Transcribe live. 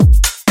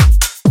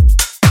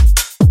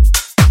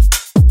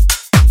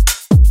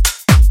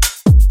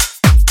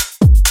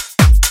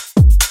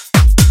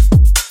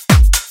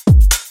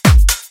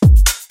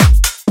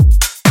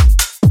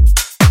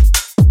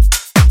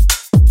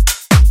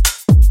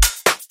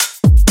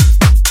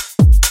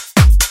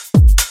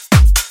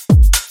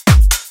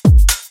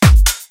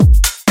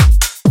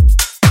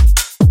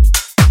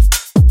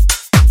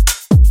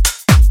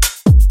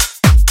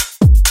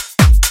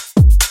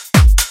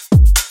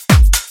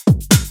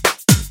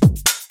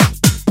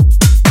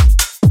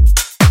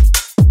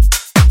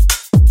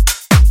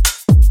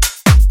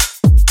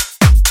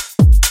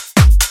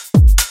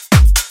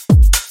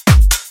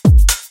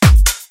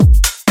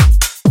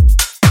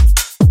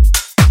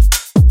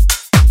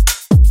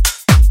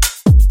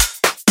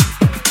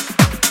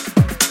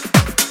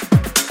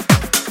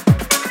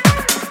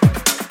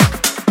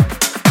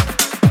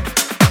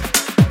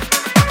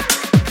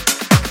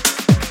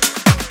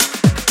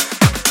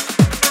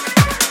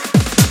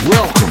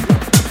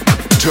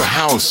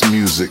house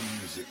music.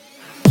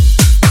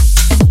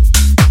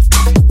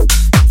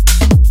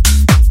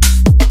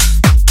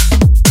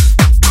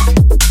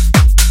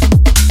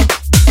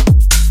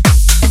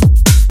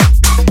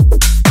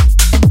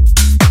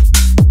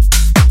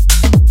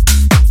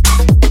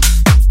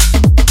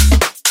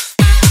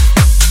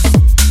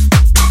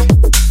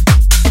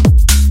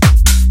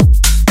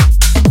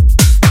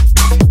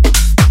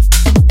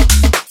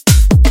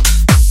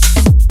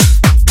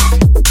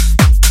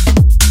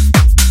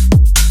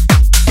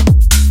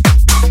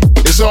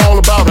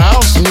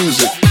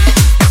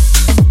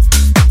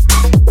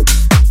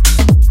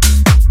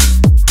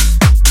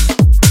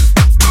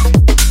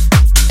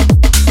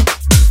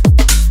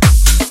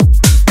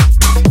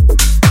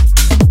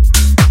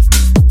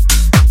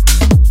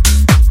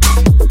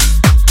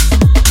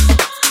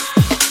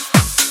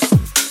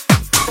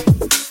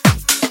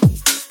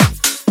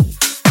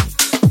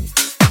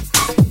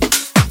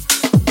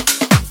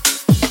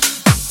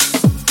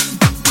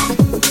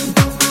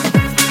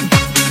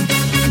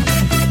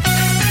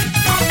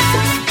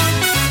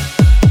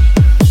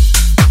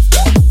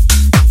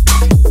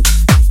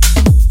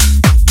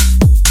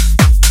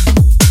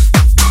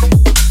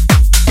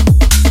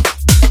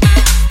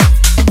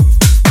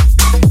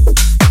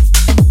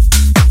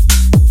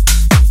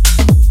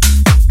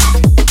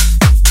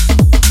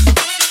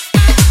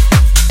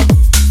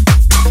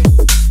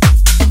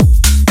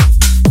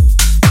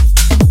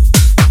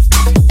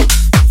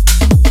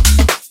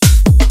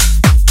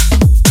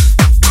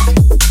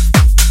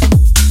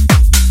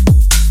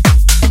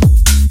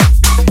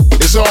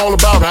 All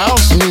about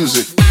house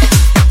music.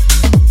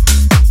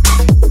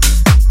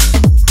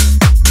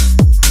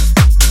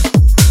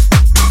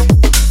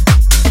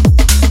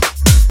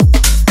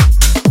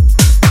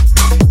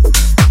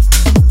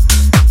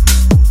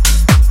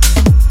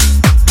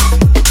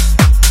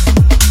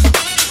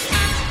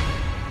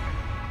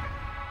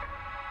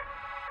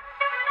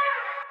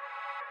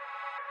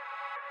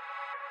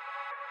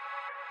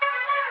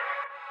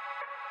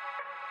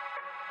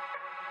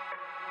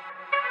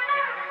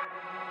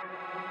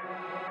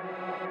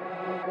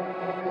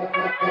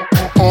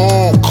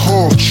 All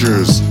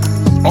cultures,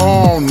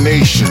 all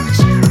nations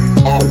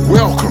are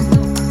welcome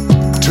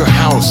to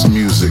house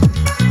music.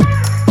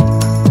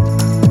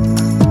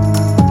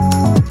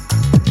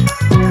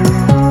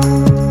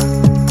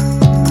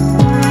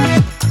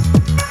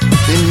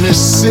 In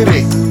this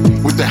city,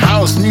 with the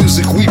house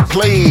music we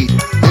played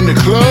in the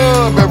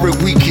club every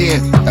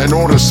weekend and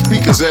on the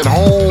speakers at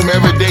home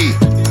every day.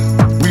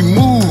 We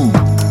move,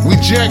 we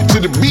jack to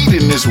the beat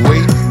in this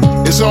way.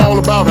 It's all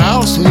about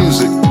house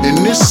music. In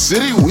this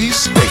city we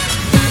stay.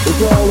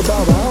 It's all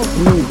about house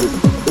music.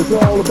 It's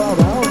all about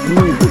house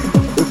music.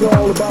 It's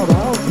all about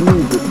house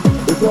music.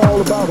 It's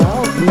all about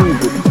house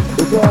music.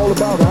 It's all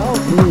about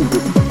house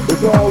music.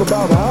 It's all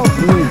about house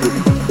music.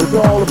 It's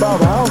all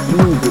about house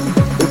music.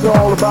 It's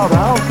all about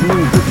house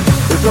music.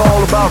 It's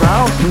all about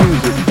house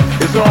music.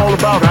 It's all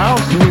about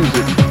house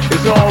music.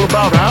 It's all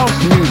about house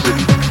music.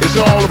 It's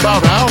all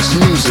about house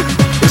music.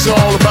 It's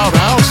all about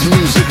house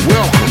music.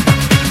 Welcome.